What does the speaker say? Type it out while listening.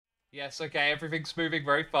Yes, okay, everything's moving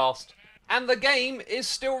very fast. And the game is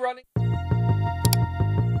still running.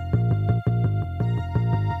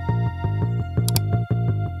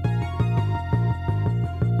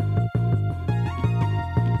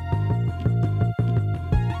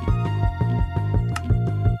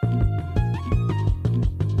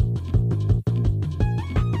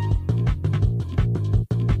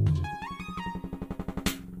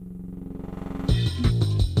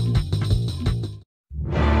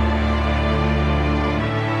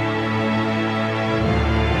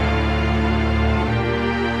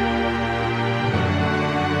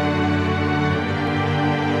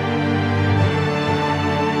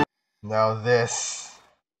 Now this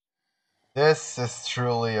is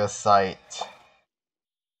truly a sight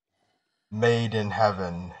made in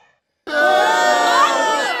heaven.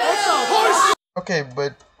 Okay,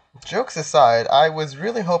 but jokes aside, I was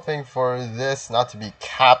really hoping for this not to be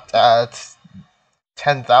capped at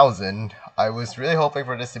 10,000. I was really hoping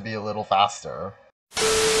for this to be a little faster.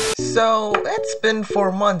 So, it's been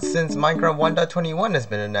 4 months since Minecraft 1.21 has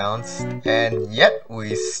been announced, and yet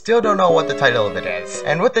we still don't know what the title of it is.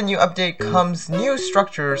 And with the new update comes new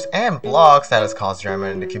structures and blocks that has caused drama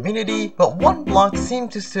in the community, but one block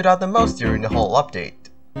seemed to stood out the most during the whole update.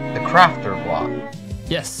 The crafter block.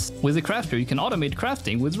 Yes, with the crafter you can automate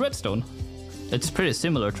crafting with redstone. It's pretty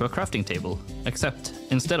similar to a crafting table, except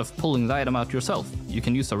instead of pulling the item out yourself, you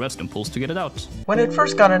can use the redstone pulls to get it out. When it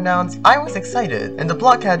first got announced, I was excited, and the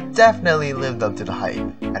block had definitely lived up to the hype.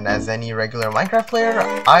 And as any regular Minecraft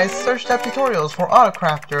player, I searched up tutorials for auto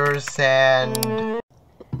crafters and...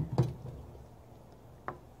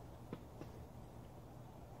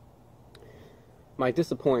 My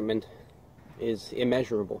disappointment is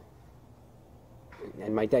immeasurable,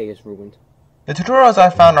 and my day is ruined. The tutorials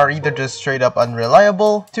I found are either just straight up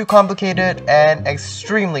unreliable, too complicated, and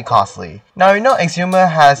extremely costly. Now I know Exuma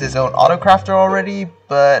has its own autocrafter already,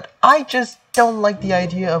 but I just don't like the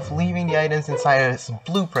idea of leaving the items inside its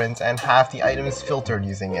blueprints and have the items filtered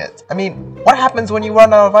using it. I mean, what happens when you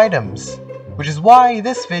run out of items? Which is why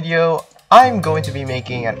this video, I'm going to be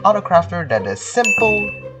making an autocrafter that is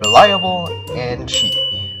simple, reliable, and cheap.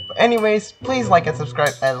 But anyways, please like and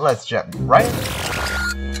subscribe, and let's jump right in.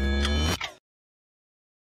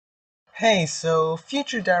 Hey, so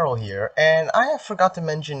Future Daryl here, and I have forgot to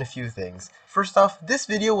mention a few things. First off, this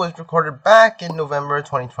video was recorded back in November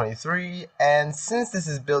 2023, and since this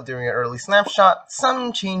is built during an early snapshot,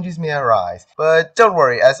 some changes may arise. But don't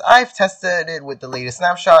worry, as I've tested it with the latest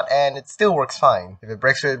snapshot, and it still works fine. If it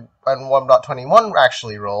breaks when 1.21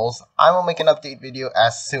 actually rolls, I will make an update video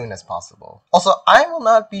as soon as possible. Also, I will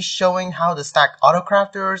not be showing how to stack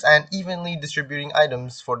autocrafters and evenly distributing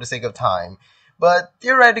items for the sake of time, but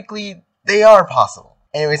theoretically, they are possible.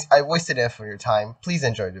 Anyways, I wasted enough of your time. Please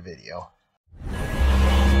enjoy the video.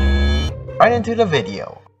 Right into the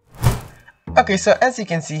video. Okay, so as you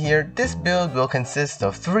can see here, this build will consist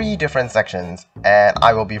of 3 different sections, and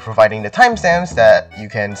I will be providing the timestamps that you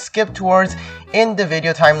can skip towards in the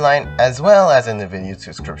video timeline as well as in the video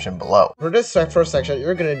description below. For this first section,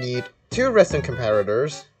 you're going to need 2 redstone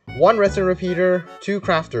comparators, 1 redstone repeater, 2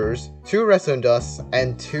 crafters, 2 redstone dusts,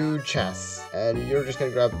 and 2 chests. And you're just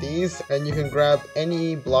gonna grab these, and you can grab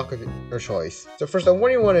any block of your choice. So first off,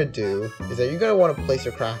 what you want to do is that you're gonna want to place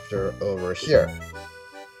your crafter over here.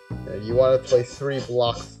 And you want to place 3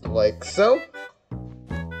 blocks like so.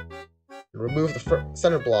 Remove the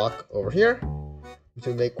center block over here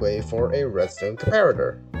to make way for a redstone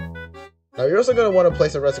comparator. Now you're also gonna want to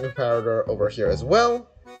place a redstone comparator over here as well,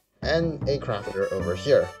 and a crafter over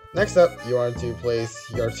here. Next up, you want to place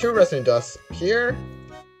your 2 redstone dusts here,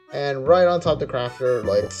 and right on top of the crafter,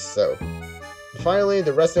 like so. And finally,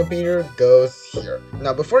 the redstone repeater goes here.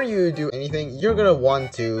 Now, before you do anything, you're gonna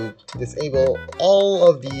want to disable all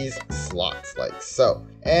of these slots, like so.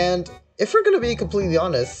 And if we're gonna be completely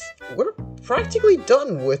honest, we're practically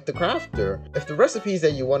done with the crafter. If the recipes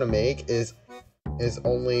that you want to make is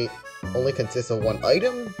only consists of 1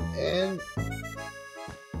 item, and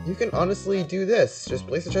you can honestly do this. Just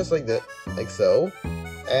place a chest like that, like so,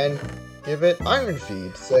 and give it iron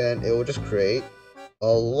feeds, and it will just create a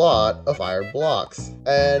lot of iron blocks.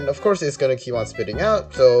 And of course, it's gonna keep on spitting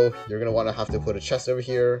out, so you're gonna have to put a chest over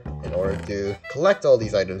here in order to collect all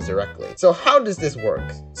these items directly. So how does this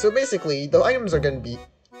work? So basically, the items are getting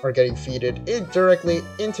feeded directly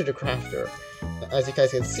into the crafter. As you guys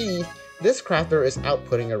can see, this crafter is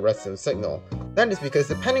outputting a redstone signal. That is because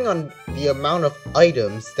depending on the amount of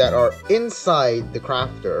items that are inside the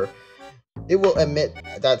crafter, it will emit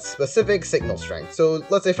that specific signal strength. So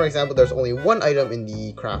let's say, for example, there's only 1 item in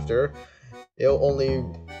the crafter, it'll only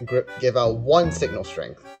give out 1 signal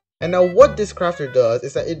strength. And now what this crafter does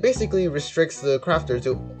is that it basically restricts the crafter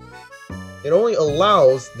to, it only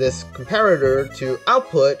allows this comparator to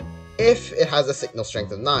output if it has a signal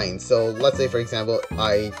strength of 9. So let's say for example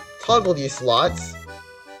I toggle these slots,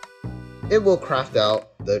 it will craft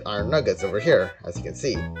out the iron nuggets over here, as you can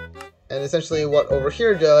see. And essentially what over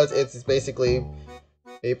here does is it's basically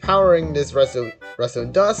powering this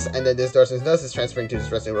redstone dust, and then this redstone dust is transferring to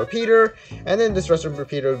this redstone repeater, and then this redstone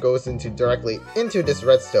repeater goes directly into this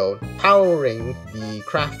redstone, powering the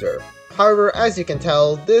crafter. However, as you can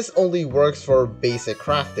tell, this only works for basic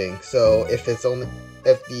crafting. So if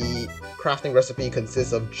the crafting recipe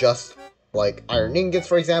consists of just like iron ingots,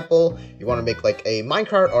 for example, you want to make like a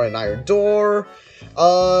minecart or an iron door,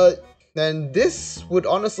 then this would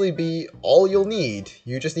honestly be all you'll need.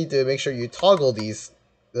 You just need to make sure you toggle the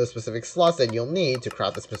specific slots that you'll need to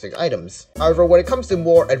craft the specific items. However, when it comes to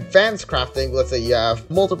more advanced crafting, let's say you have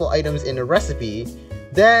multiple items in a recipe,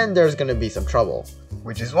 then there's gonna be some trouble.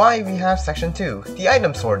 Which is why we have section 2, the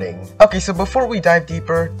item sorting. Okay, so before we dive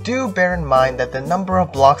deeper, do bear in mind that the number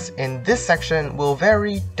of blocks in this section will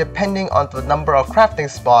vary depending on the number of crafting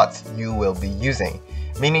spots you will be using.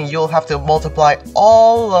 Meaning you'll have to multiply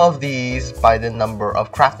all of these by the number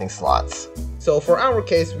of crafting slots. So for our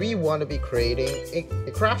case, we want to be creating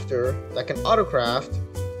a crafter that can auto-craft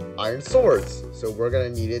iron swords. So we're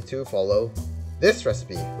going to need it to follow this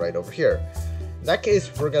recipe right over here. In that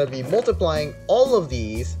case, we're going to be multiplying all of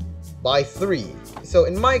these by 3. So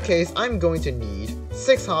in my case, I'm going to need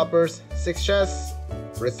 6 hoppers, 6 chests,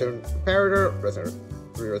 redstone comparator,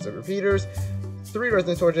 3 redstone repeaters, 3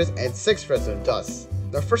 redstone torches, and 6 redstone dusts.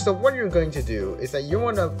 Now first of all, what you're going to do is that you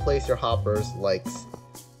want to place your hoppers like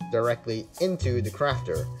directly into the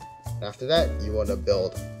crafter. After that, you want to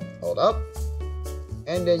hold up,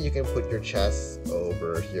 and then you can put your chests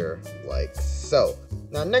over here like so.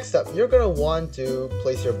 Now next up, you're going to want to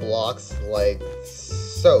place your blocks like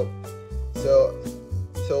so. So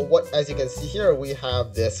what, as you can see here, we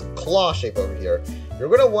have this claw shape over here. You're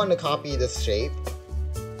going to want to copy this shape,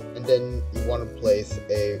 and then you want to place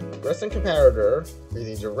a redstone comparator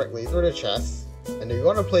leading directly through the chest, and then you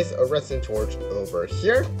want to place a redstone torch over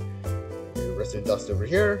here, a redstone dust over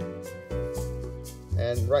here,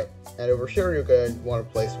 and over here you're going to want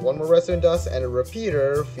to place one more redstone dust and a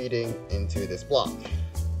repeater feeding into this block.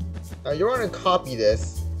 Now you want to copy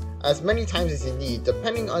this as many times as you need,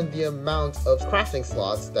 depending on the amount of crafting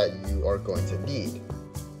slots that you are going to need.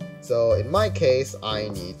 So in my case, I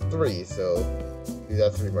need 3, so do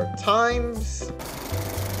that 3 more times,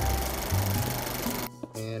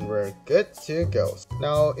 and we're good to go.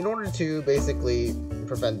 Now, in order to basically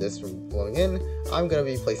prevent this from blowing in, I'm going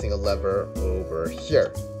to be placing a lever over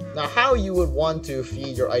here. Now, how you would want to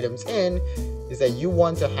feed your items in is that you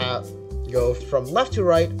want to go from left to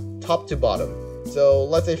right, top to bottom. So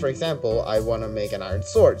let's say, for example, I want to make an iron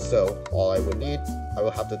sword. So all I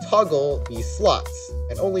will have to toggle these slots,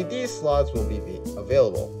 and only these slots will be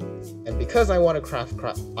available. And because I want to craft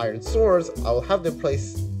iron swords, I will have to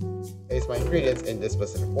place my ingredients in this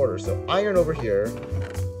specific order. So iron over here,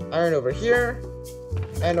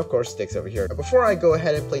 and of course sticks over here. Now, before I go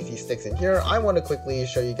ahead and place these sticks in here, I want to quickly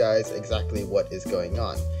show you guys exactly what is going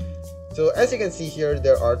on. So as you can see here,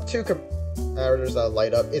 there are 2 comparators that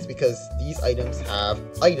light up. It's because these items have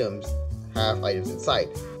items inside.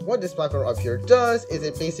 What this platform up here does is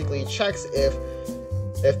it basically checks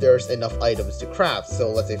if there's enough items to craft. So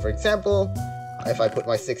let's say, for example, if I put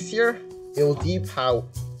my 6 here, it will depower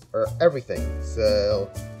everything.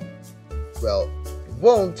 So, well, it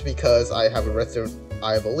won't, because I have a redstone,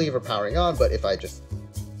 I believe, powering on, but if I just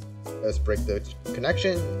break the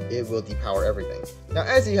connection, it will depower everything. Now,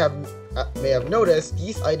 as you may have noticed,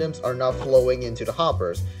 these items are not flowing into the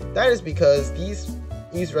hoppers. That is because these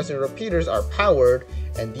redstone repeaters are powered,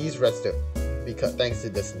 and these redstone, thanks to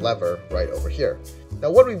this lever right over here. Now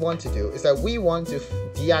what we want to do is that we want to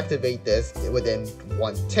deactivate this within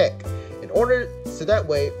 1 tick, so that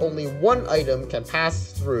way only 1 item can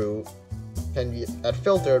pass through, can be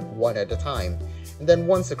filtered 1 at a time. And then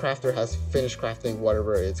once the crafter has finished crafting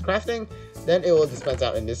whatever it's crafting, then it will dispense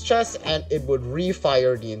out in this chest, and it would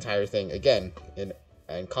refire the entire thing again,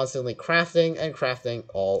 and constantly crafting and crafting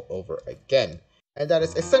all over again. And that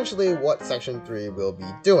is essentially what section 3 will be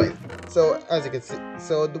doing. So as you can see,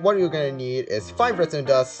 what you're going to need is 5 redstone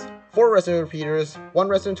dusts, 4 redstone repeaters, 1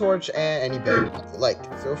 redstone torch, and any build you like.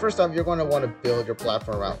 So first off, you're going to want to build your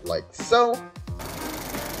platform out like so.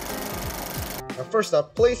 Now first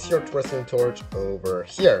up, place your redstone torch over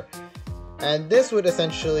here. And this would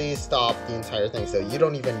essentially stop the entire thing, so you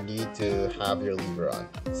don't even need to have your lever on.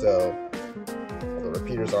 So the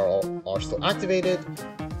repeaters are still activated.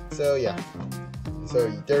 So yeah. so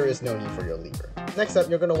there is no need for your lever. Next up,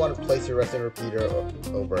 you're going to want to place your Redstone Repeater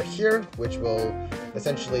over here, which will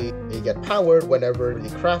essentially get powered whenever the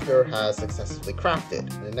crafter has successfully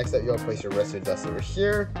crafted. And then next up, you'll place your Redstone Dust over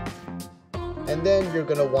here, and then you're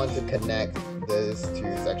going to want to connect these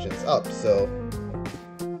two sections up. So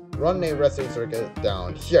run a redstone circuit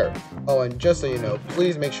down here. Oh, and just so you know,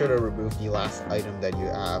 please make sure to remove the last item that you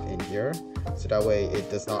have in here, so that way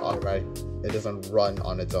it doesn't run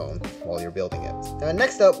on its own while you're building it. Now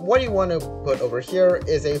next up, what you want to put over here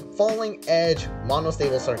is a falling edge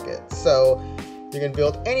monostable circuit. So you can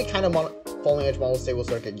build any kind of falling edge monostable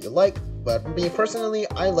circuit you like, but me personally,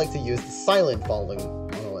 I like to use the silent falling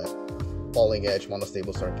edge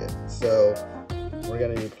monostable circuit. So we're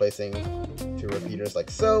going to be placing two repeaters like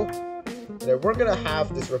so. And then we're going to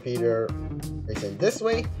have this repeater facing this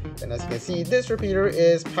way. And as you can see, this repeater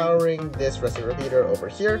is powering this redstone repeater over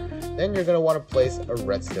here. Then you're going to want to place a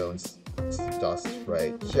redstone dust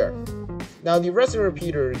right here. Now the redstone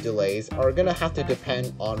repeater delays are going to have to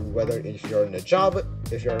depend on whether if you're in a Java,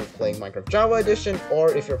 if you're playing Minecraft Java Edition,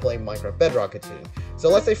 or if you're playing Minecraft Bedrock Edition. So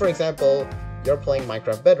let's say, for example, you're playing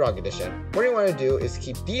Minecraft Bedrock Edition. What you want to do is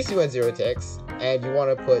keep these two at 0 ticks, and you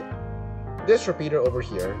want to put this repeater over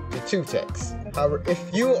here to 2 ticks. However,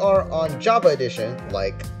 if you are on Java Edition,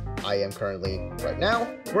 like I am currently right now,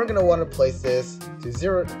 we're going to want to place this to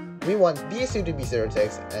 0. We want these two to be 0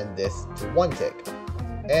 ticks and this to 1 tick.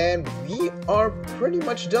 And we are pretty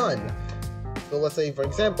much done. So let's say, for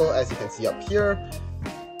example, as you can see up here,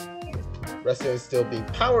 redstone is still being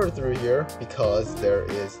powered through here because there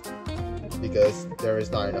is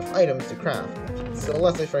not enough items to craft. So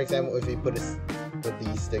let's say, for example, if we put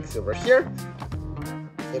these sticks over here,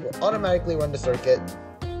 it will automatically run the circuit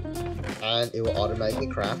and it will automatically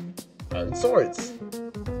craft iron swords.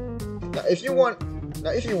 Now if you want,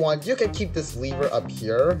 you can keep this lever up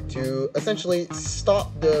here to essentially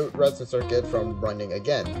stop the redstone circuit from running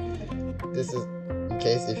again. This is in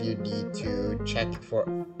case if you need to check for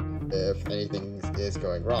if anything is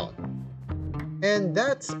going wrong. And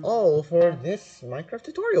that's all for this Minecraft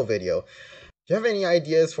tutorial video. If you have any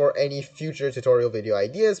ideas for any future tutorial video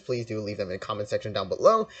ideas, please do leave them in the comment section down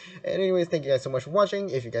below. And anyways, thank you guys so much for watching.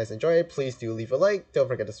 If you guys enjoyed it, please do leave a like, don't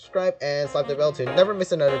forget to subscribe, and slap the bell to never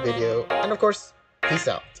miss another video. And of course, peace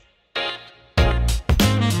out.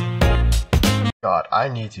 God, I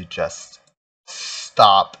need to just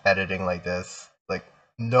stop editing like this. Like,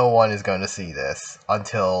 no one is going to see this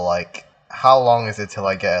until, like, how long is it till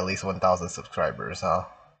I get at least 1,000 subscribers, huh?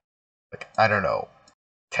 Like, I don't know,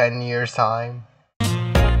 10 years time?